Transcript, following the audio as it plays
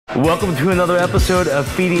Welcome to another episode of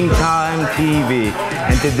Feeding Time TV.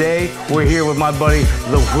 And today we're here with my buddy,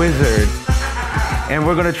 the Wizard. And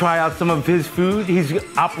we're gonna try out some of his food. He's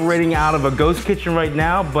operating out of a ghost kitchen right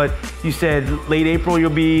now, but you said late April you'll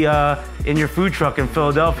be in your food truck in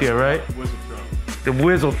Philadelphia, right? Whizzle Truck. The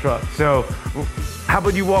Whizzle Truck. So how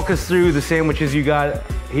about you walk us through the sandwiches you got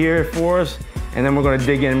here for us, and then we're gonna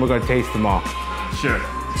dig in and we're gonna taste them all. Sure.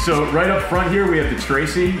 So right up front here we have the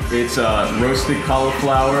Tracy. It's roasted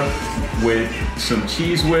cauliflower with some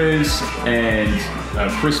cheese whiz and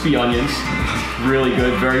crispy onions. Really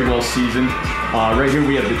good, very well seasoned. Right here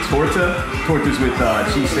we have the torta. Tortas with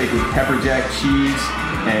cheesesteak with pepper jack cheese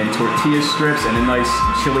and tortilla strips and a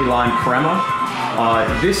nice chili lime crema.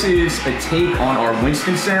 This is a take on our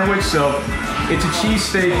Winston sandwich. So it's a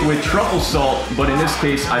cheesesteak with truffle salt, but in this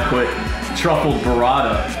case I put truffle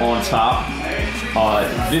burrata on top.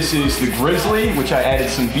 This is the grizzly, which I added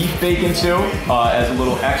some beef bacon to as a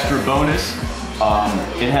little extra bonus.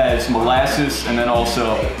 It has molasses and then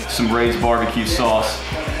also some raised barbecue sauce.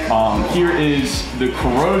 Here is the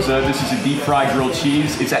Carosa. This is a deep fried grilled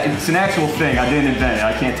cheese. It's an actual thing. I didn't invent it.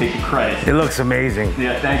 I can't take the credit. It looks amazing.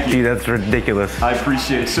 Yeah, thank you. Gee, that's ridiculous. I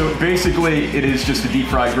appreciate it. So basically, it is just a deep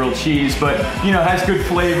fried grilled cheese, but you know, it has good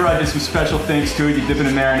flavor. I did some special things to it. You dip it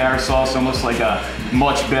in marinara sauce, almost like a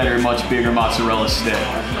much better, much bigger mozzarella stick.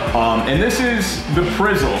 And this is the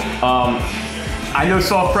Frizzle. I know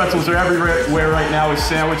soft pretzels are everywhere right now with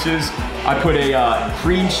sandwiches. I put a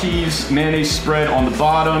cream cheese mayonnaise spread on the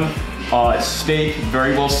bottom, steak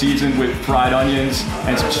very well seasoned with fried onions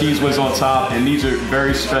and some cheese whiz on top. And these are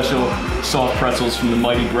very special soft pretzels from the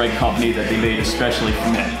Mighty Bread Company that they made especially for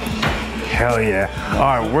me. Hell yeah!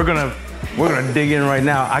 All right, we're gonna dig in right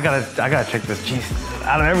now. I gotta check this cheese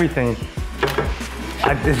out of everything.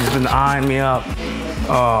 This has been eyeing me up.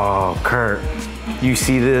 Oh, Kurt, you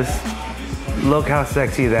see this? Look how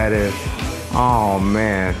sexy that is. Oh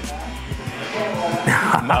man.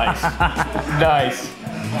 Nice. Nice.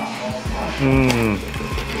 Mmm.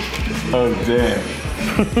 Oh damn.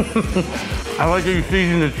 I like that you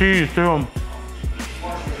season the cheese too.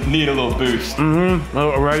 Need a little boost. Mm-hmm.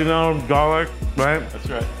 Oregano, garlic, right? That's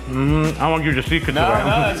right. Mm-hmm. I want you to secret No, to that.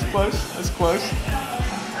 no, that's close. That's close.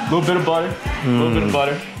 A little bit of butter. A little bit of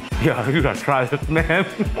butter. Yeah, you gotta try this, man.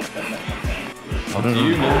 Up to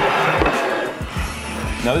you, man.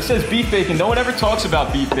 Now this says beef bacon. No one ever talks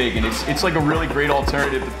about beef bacon. It's like a really great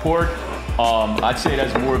alternative to pork. I'd say it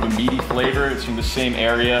has more of a meaty flavor. It's from the same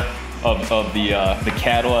area of the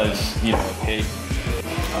cattle as, you know, a pig.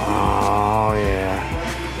 Oh yeah.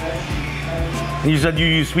 You said you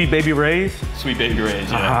use Sweet Baby Ray's? Sweet Baby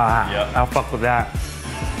Ray's, yeah. Yep. I'll fuck with that.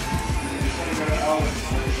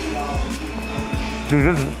 Dude,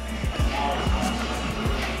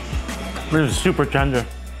 this is super tender.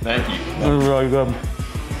 Thank you. This is really good.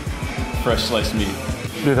 Fresh sliced meat.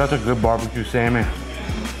 Dude, that's a good barbecue salmon.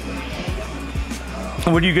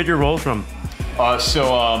 Where do you get your rolls from?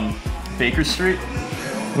 Baker Street.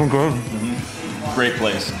 Oh, good. Mm-hmm. Great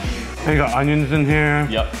place. And you got onions in here.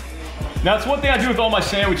 Yep. Now, it's one thing I do with all my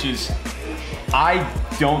sandwiches. I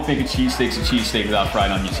don't think a cheesesteak's a cheesesteak without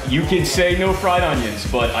fried onions. You can say no fried onions,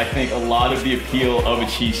 but I think a lot of the appeal of a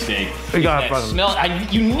cheesesteak is that smell.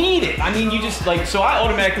 You need it. I mean, you just like, so I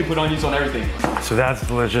automatically put onions on everything. So that's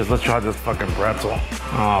delicious. Let's try this fucking pretzel.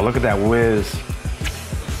 Oh, look at that whiz.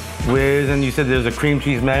 Whiz, and you said there's a cream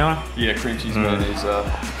cheese mayo? Yeah, cream cheese mayonnaise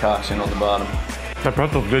concoction on the bottom. That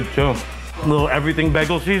pretzel's good too. A little everything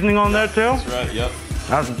bagel seasoning on there too? That's right, yep.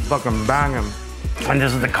 That's fucking banging. And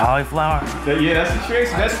this is the cauliflower? Yeah, that's the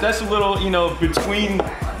Tracy. That's a little, you know, between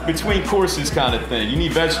courses kind of thing. You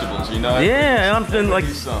need vegetables, you know? Yeah, I'm saying like,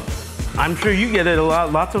 I'm sure you get it a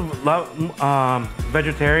lot. Lots of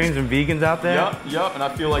vegetarians and vegans out there. Yep, and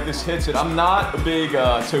I feel like this hits it. I'm not a big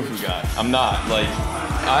tofu guy. I'm not. Like,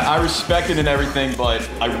 I respect it and everything, but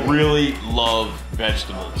I really love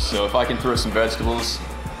vegetables. So if I can throw some vegetables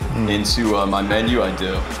into my menu, I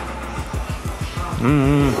do.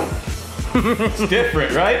 It's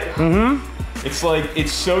different, right? Mm-hmm. It's like,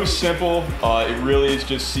 it's so simple. It really is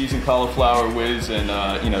just seasoned cauliflower whiz and,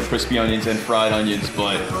 you know, crispy onions and fried onions,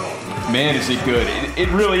 but man, is it good. It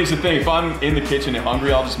really is a thing. If I'm in the kitchen and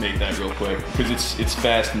hungry, I'll just make that real quick because it's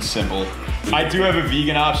fast and simple. I do have a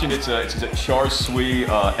vegan option. It's a char siu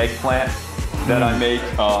eggplant that I make.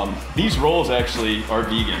 These rolls actually are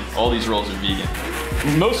vegan. All these rolls are vegan.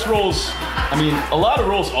 Most rolls, I mean, a lot of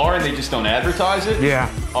rolls are and they just don't advertise it. Yeah.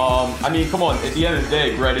 I mean, come on, at the end of the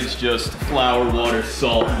day, bread is just flour, water,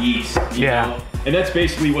 salt, yeast, you know? And that's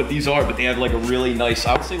basically what these are, but they have like a really nice,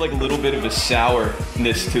 I would say like a little bit of a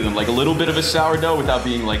sourness to them, like a little bit of a sourdough without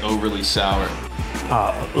being like overly sour.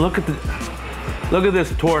 Look at the, Look at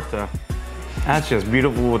this torta. That's just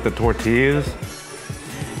beautiful with the tortillas.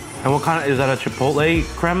 And what kind of, is that a chipotle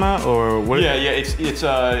crema or what? Yeah, it's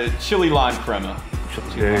a chili lime crema.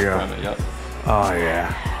 There you go. Crema, yep. Oh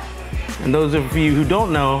yeah. And those of you who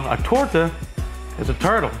don't know, a torta is a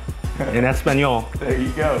turtle in Espanol. There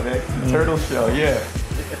you go, man. Turtle shell, yeah.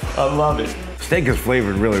 I love it. Steak is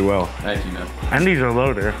flavored really well. Thank you, man. And these are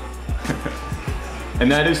loaded.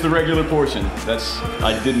 And that is the regular portion.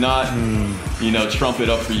 I did not, you know, trump it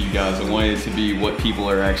up for you guys. I wanted it to be what people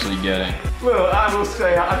are actually getting. Well, I will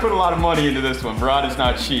say, I put a lot of money into this one. Burrata's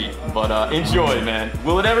not cheap, but enjoy, man.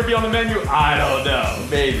 Will it ever be on the menu? I don't know,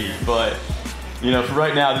 maybe. But, you know, for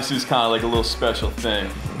right now, this is kind of like a little special thing.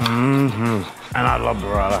 And I love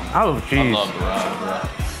burrata. I love cheese. I love burrata,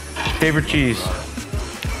 bro. Favorite cheese?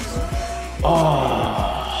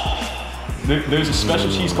 Oh. There's a special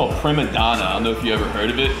cheese called Prima Donna. I don't know if you ever heard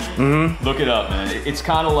of it. Look it up, man. It's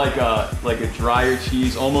kind of like a drier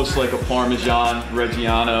cheese, almost like a Parmesan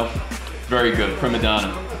Reggiano. Very good, Prima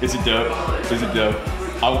Donna. Is it dope? Is it dope?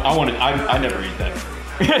 I never ate that.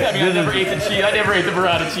 I mean, I never ate the cheese. I never ate the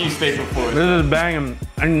burrata cheesesteak before. This is banging,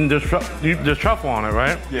 and there's truffle on it,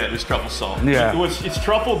 right? Yeah, there's truffle salt. Yeah. It's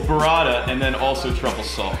truffle burrata and then also truffle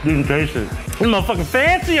salt. You can taste it. It's motherfucking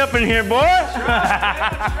fancy up in here, boy.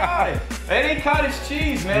 Try it. It ain't cottage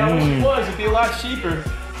cheese, man. I wish it was. It'd be a lot cheaper.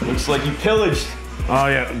 Looks like you pillaged. Oh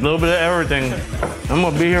yeah, a little bit of everything. I'm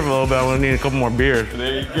gonna be here for a little bit. I'm gonna need a couple more beers.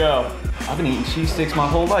 There you go. I've been eating cheesesteaks my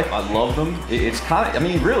whole life. I love them. It's kind of, I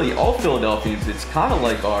mean, really, all Philadelphians, it's kind of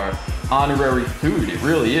like our honorary food. It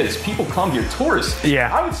really is. People come here, tourists.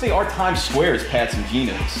 Yeah. I would say our Times Square is Pat's and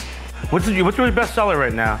Gino's. What's your best seller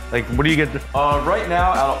right now? Like, what do you get? Right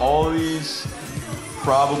now, out of all of these,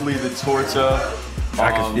 probably the torta.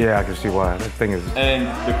 I can see why. That thing is. And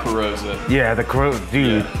the Carosa. Yeah, the Carosa,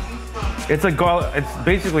 dude. Yeah. It's like it's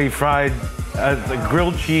basically fried, like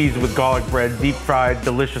grilled cheese with garlic bread, deep fried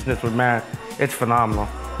deliciousness with man. It's phenomenal.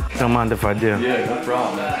 Don't mind if I do. Yeah, no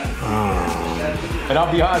problem, man. And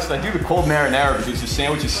I'll be honest, I do the cold marinara because the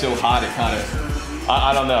sandwich is so hot. It kind of,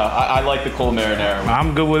 I don't know. I like the cold marinara.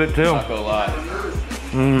 I'm good with it too. Not gonna lie.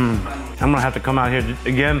 I'm gonna have to come out here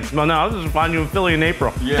again. Well, no, I'll just find you in Philly in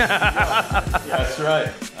April. Yeah, that's right.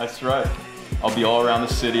 That's right. I'll be all around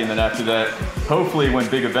the city, and then after that, hopefully when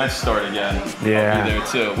big events start again, I'll be there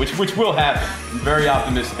too, which will happen. I'm very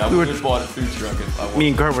optimistic. I would have bought a food truck if I wanted. Me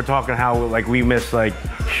and Kurt were talking how like we miss like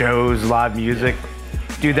shows, live music.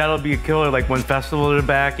 Dude, that'll be a killer. Like when festivals are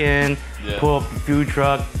back in, pull up the food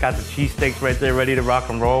truck, got the cheesesteaks right there ready to rock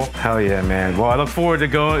and roll. Hell yeah, man. Well, I look forward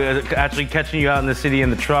to actually catching you out in the city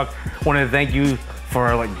in the truck. Want to thank you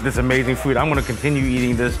for like this amazing food. I'm gonna continue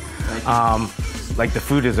eating this. Like the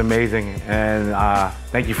food is amazing, and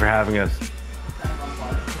thank you for having us.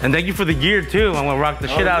 And thank you for the gear too. I'm gonna rock the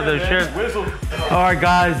shit out of those shirts. All right,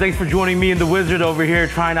 guys, thanks for joining me and the Wizard over here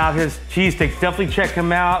trying out his cheesesteaks. Definitely check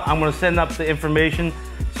him out. I'm gonna send up the information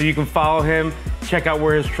so you can follow him, check out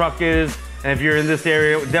where his truck is. And if you're in this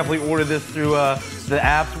area, definitely order this through the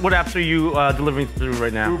apps. What apps are you delivering through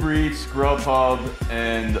right now? Uber Eats, Grubhub,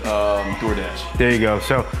 and DoorDash. There you go.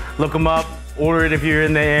 So look them up. Order it if you're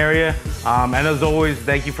in the area. And as always,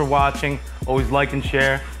 thank you for watching. Always like and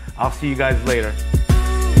share. I'll see you guys later.